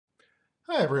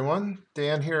Hi everyone,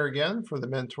 Dan here again for the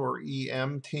Mentor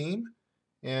EM team.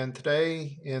 And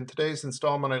in today's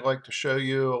installment, I'd like to show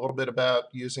you a little bit about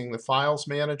using the Files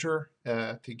Manager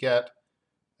to get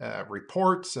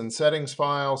reports and settings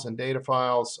files and data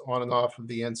files on and off of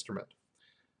the instrument.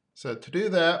 So to do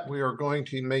that, we are going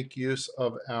to make use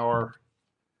of our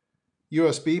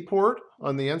USB port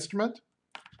on the instrument.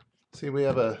 See, we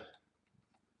have a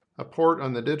port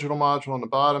on the digital module on the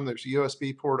bottom. There's a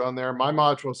USB port on there. My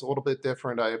module is a little bit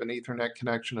different. I have an Ethernet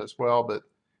connection as well, but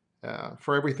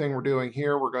for everything we're doing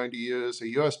here, we're going to use a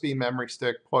USB memory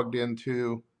stick plugged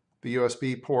into the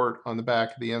USB port on the back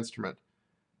of the instrument.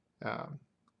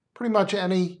 Pretty much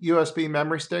any USB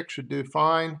memory stick should do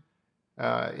fine.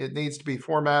 It needs to be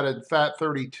formatted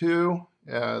FAT32,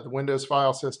 the Windows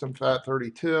file system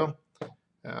FAT32.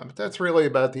 But that's really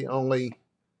about the only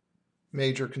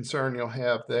major concern you'll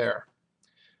have there.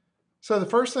 So the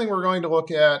first thing we're going to look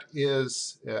at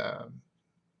is we're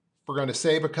going to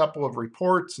save a couple of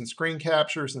reports and screen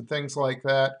captures and things like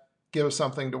that, give us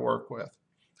something to work with.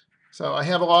 So I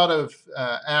have a lot of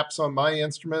apps on my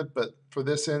instrument, but for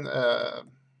this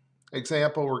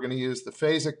example, we're going to use the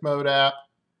Phasic Mode app.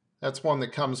 That's one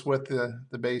that comes with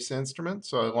the base instrument.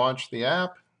 So I launch the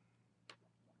app.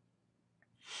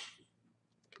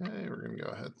 Okay, we're going to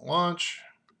go ahead and launch.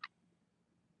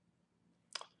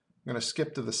 I'm going to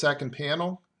skip to the second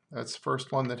panel. That's the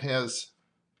first one that has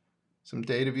some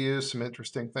data views, some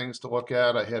interesting things to look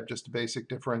at. I have just a basic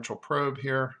differential probe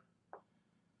here.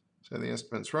 So the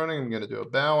instrument's running. I'm going to do a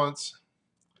balance.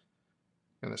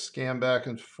 I'm going to scan back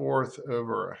and forth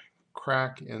over a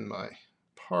crack in my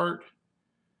part.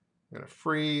 I'm going to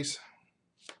freeze.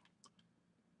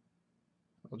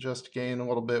 I'll just gain a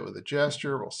little bit with a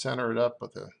gesture. We'll center it up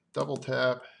with a double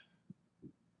tap.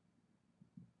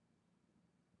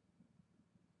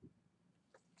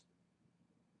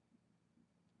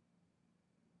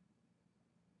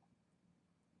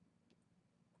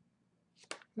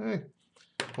 Okay.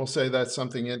 We'll say that's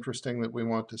something interesting that we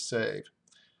want to save.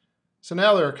 So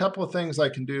now there are a couple of things I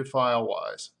can do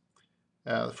file-wise.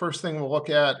 The first thing we'll look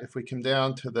at, if we come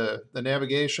down to the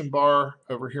navigation bar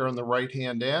over here on the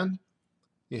right-hand end,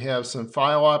 you have some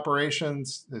file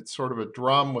operations. It's sort of a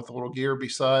drum with a little gear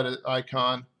beside it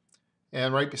icon.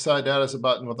 And right beside that is a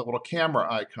button with a little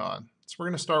camera icon. So we're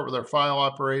going to start with our file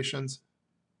operations.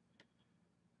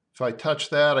 If I touch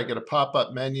that, I get a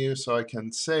pop-up menu so I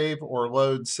can save or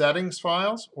load settings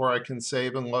files, or I can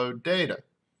save and load data.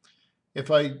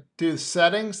 If I do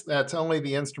settings, that's only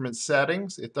the instrument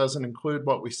settings. It doesn't include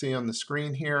what we see on the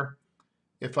screen here.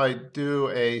 If I do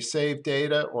a save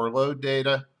data or load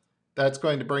data, that's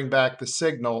going to bring back the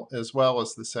signal as well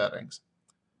as the settings.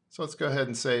 So let's go ahead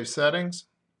and save settings.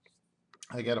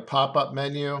 I get a pop-up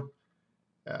menu.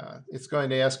 It's going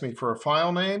to ask me for a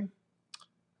file name.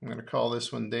 I'm going to call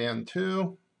this one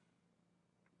Dan2.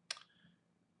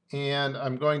 And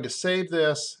I'm going to save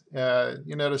this.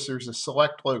 You notice there's a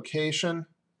select location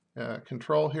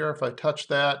control here. If I touch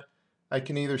that, I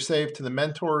can either save to the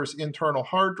Mentor's internal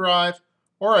hard drive,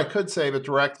 or I could save it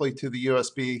directly to the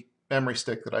USB memory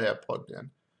stick that I have plugged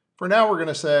in. For now, we're going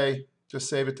to say, just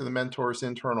save it to the Mentor's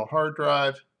internal hard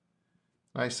drive.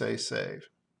 I say save.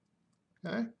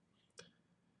 Okay.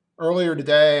 Earlier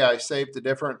today, I saved a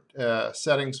different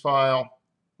settings file.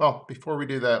 Well, before we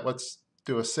do that, let's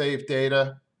do a save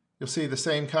data. You'll see the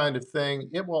same kind of thing.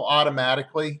 It will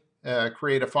automatically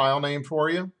create a file name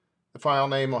for you. The file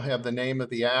name will have the name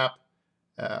of the app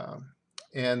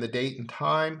and the date and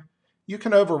time. You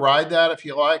can override that if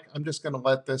you like. I'm just going to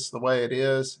let this the way it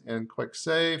is and click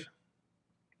save.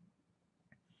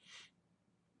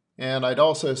 And I'd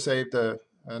also saved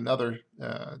another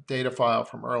data file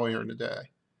from earlier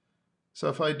today. So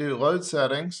if I do load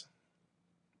settings,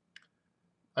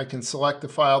 I can select the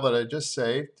file that I just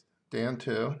saved,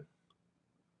 Dan2.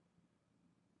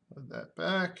 Load that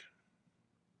back.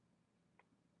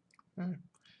 Okay.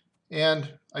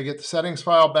 And I get the settings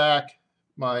file back.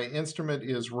 My instrument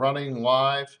is running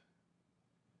live,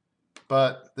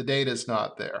 but the data is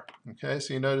not there. Okay,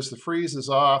 so you notice the freeze is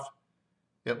off.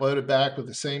 It loaded back with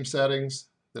the same settings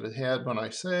that it had when I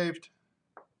saved.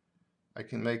 I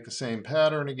can make the same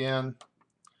pattern again.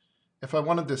 If I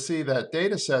wanted to see that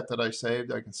data set that I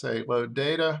saved, I can say load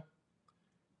data,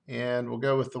 and we'll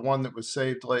go with the one that was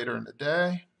saved later in the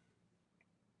day.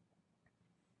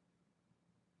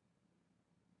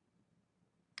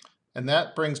 And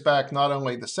that brings back not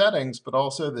only the settings, but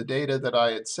also the data that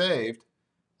I had saved.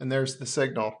 And there's the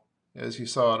signal as you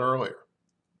saw it earlier.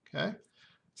 Okay,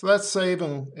 so that's save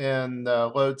and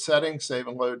load settings, save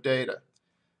and load data.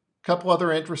 A couple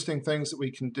other interesting things that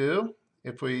we can do.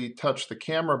 If we touch the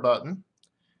camera button,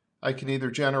 I can either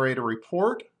generate a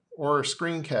report or a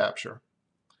screen capture.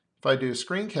 If I do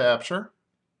screen capture,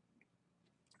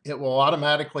 it will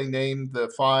automatically name the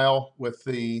file with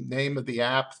the name of the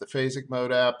app, the phasic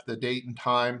mode app, the date and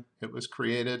time it was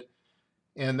created,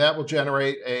 and that will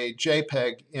generate a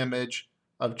JPEG image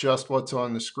of just what's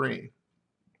on the screen.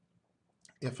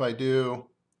 If I do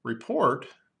report,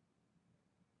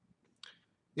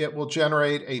 it will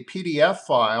generate a PDF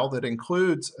file that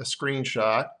includes a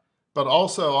screenshot, but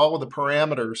also all of the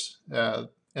parameters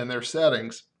and their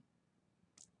settings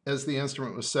as the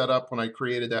instrument was set up when I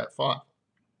created that file.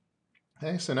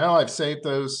 Okay, so now I've saved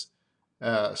those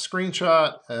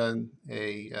screenshot and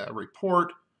a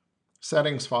report,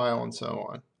 settings file, and so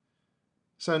on.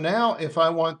 So now if I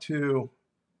want to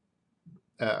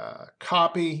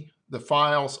copy the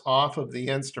files off of the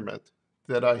instrument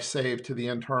that I saved to the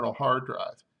internal hard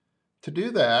drive, to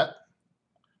do that,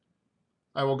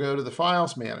 I will go to the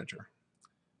Files Manager.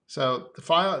 So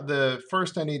the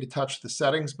first I need to touch the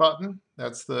Settings button.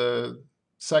 That's the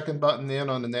second button in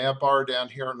on the nav bar down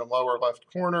here in the lower left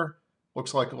corner.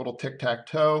 Looks like a little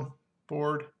tic-tac-toe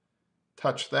board.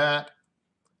 Touch that.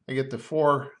 I get the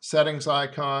 4 settings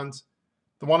icons.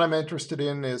 The one I'm interested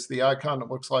in is the icon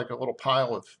that looks like a little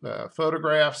pile of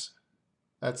photographs.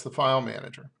 That's the File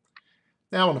Manager.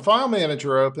 Now when the File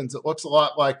Manager opens, it looks a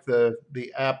lot like the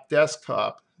app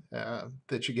desktop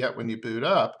that you get when you boot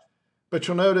up. But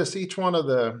you'll notice each one of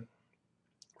the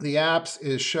apps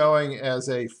is showing as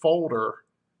a folder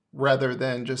rather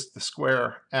than just the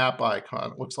square app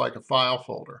icon. It looks like a file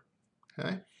folder.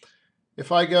 Okay.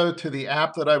 If I go to the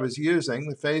app that I was using,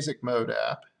 the phasic mode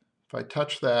app, if I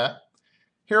touch that,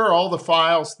 here are all the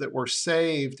files that were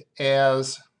saved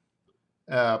as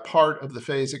part of the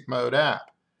phasic mode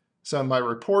app. So my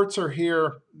reports are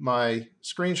here, my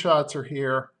screenshots are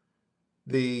here,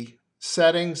 the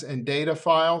settings and data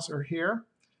files are here.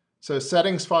 So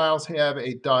settings files have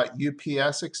a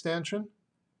 .ups extension.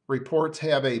 Reports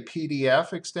have a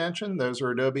PDF extension. Those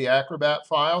are Adobe Acrobat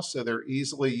files, so they're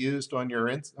easily used on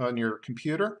your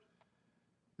computer.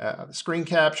 The screen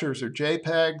captures are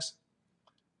JPEGs.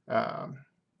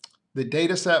 The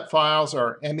dataset files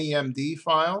are MEMD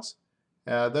files.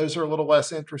 Those are a little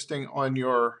less interesting on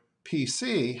your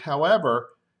PC. However,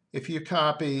 if you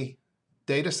copy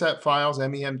dataset files,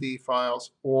 MEMD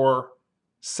files, or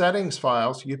settings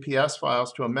files, UPS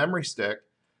files, to a memory stick,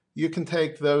 you can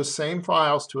take those same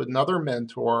files to another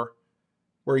Mentor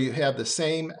where you have the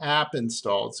same app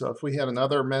installed. So if we had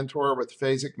another Mentor with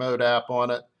phasic mode app on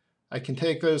it, I can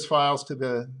take those files to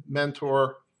the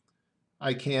Mentor.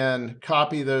 I can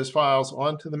copy those files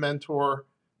onto the Mentor.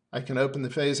 I can open the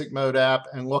phasic mode app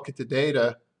and look at the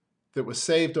data that was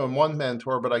saved on one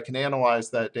Mentor, but I can analyze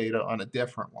that data on a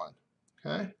different one.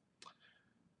 Okay,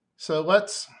 so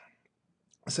let's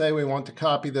say we want to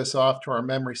copy this off to our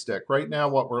memory stick. Right now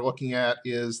what we're looking at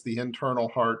is the internal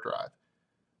hard drive.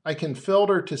 I can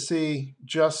filter to see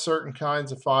just certain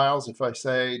kinds of files. If I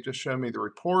say just show me the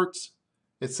reports,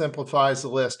 it simplifies the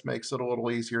list, makes it a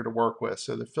little easier to work with.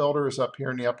 So the filter is up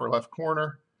here in the upper left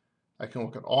corner. I can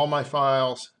look at all my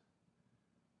files.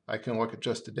 I can look at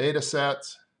just the data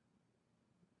sets,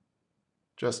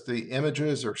 just the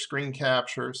images or screen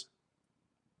captures,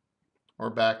 or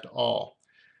back to all.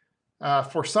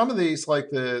 For some of these,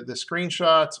 like the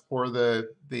screenshots or the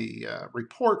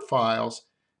report files,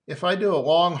 if I do a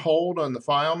long hold on the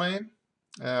file name,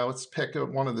 let's pick up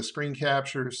one of the screen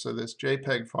captures, so this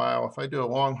JPEG file, if I do a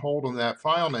long hold on that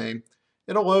file name,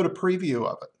 it'll load a preview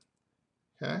of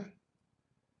it. Okay,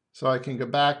 so I can go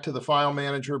back to the File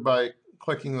Manager by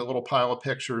clicking the little pile of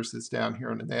pictures that's down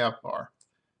here in the nav bar.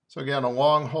 So again, a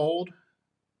long hold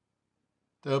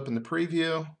to open the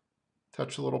preview,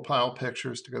 touch the little pile of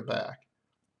pictures to go back.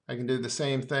 I can do the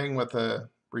same thing with a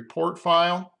report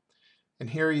file, and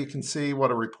here you can see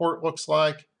what a report looks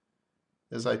like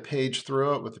as I page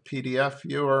through it with the PDF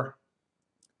viewer.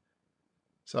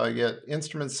 So I get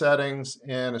instrument settings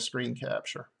and a screen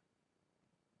capture.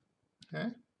 Okay,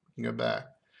 we can go back.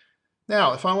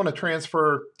 Now, if I want to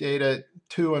transfer data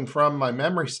to and from my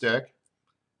memory stick,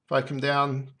 if I come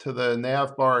down to the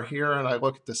nav bar here and I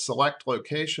look at the Select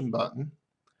Location button,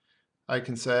 I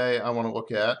can say I want to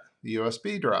look at the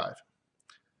USB drive.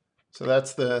 So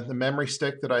that's the memory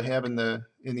stick that I have in the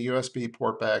USB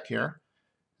port back here.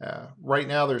 Right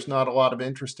now there's not a lot of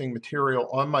interesting material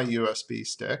on my USB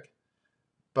stick,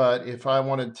 but if I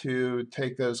wanted to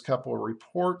take those couple of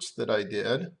reports that I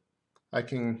did, I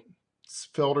can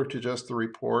filter to just the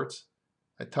reports.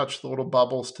 I touch the little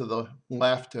bubbles to the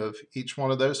left of each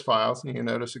one of those files, and you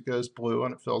notice it goes blue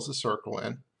and it fills a circle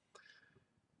in.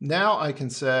 Now I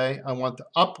can say I want to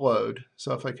upload.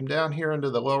 So if I come down here into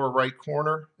the lower right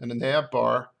corner in the nav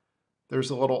bar,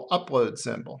 there's a little upload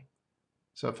symbol.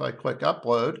 So if I click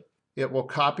upload, it will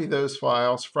copy those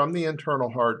files from the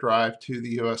internal hard drive to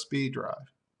the USB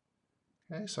drive.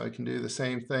 Okay, so I can do the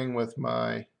same thing with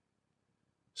my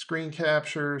screen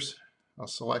captures. I'll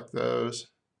select those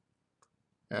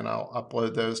and I'll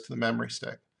upload those to the memory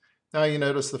stick. Now you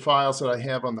notice the files that I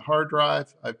have on the hard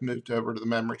drive, I've moved over to the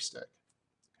memory stick.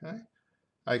 Okay,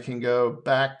 I can go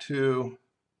back to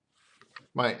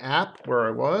my app where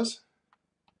I was.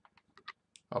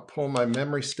 I'll pull my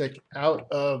memory stick out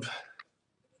of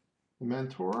the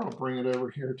Mentor. I'll bring it over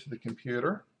here to the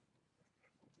computer.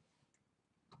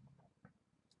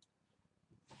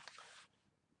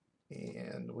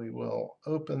 And we will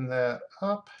open that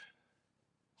up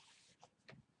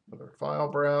with our file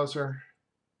browser.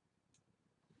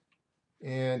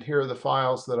 And here are the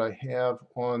files that I have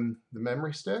on the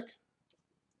memory stick.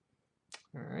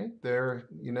 All right, there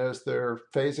you notice they're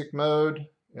phasic mode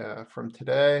from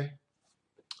today.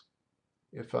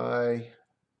 If I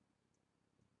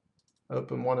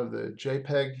open one of the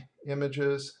JPEG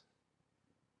images,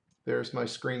 there's my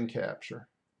screen capture.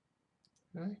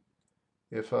 Okay.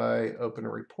 If I open a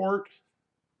report,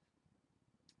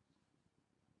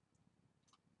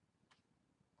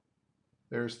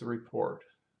 there's the report.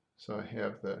 So I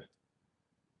have the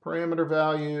parameter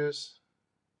values,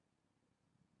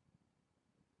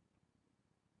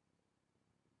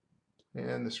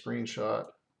 and the screenshot.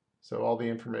 So all the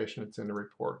information that's in the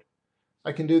report.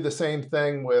 I can do the same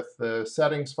thing with the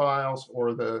settings files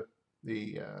or the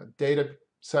data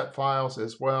set files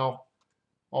as well.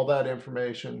 All that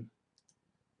information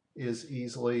is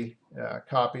easily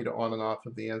copied on and off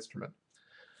of the instrument.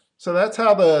 So that's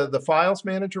how the files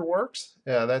manager works.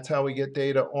 That's how we get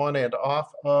data on and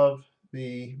off of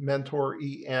the Mentor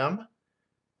EM.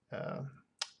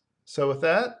 So with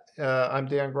that, I'm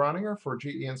Dan Groninger for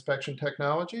GE Inspection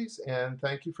Technologies, and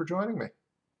thank you for joining me.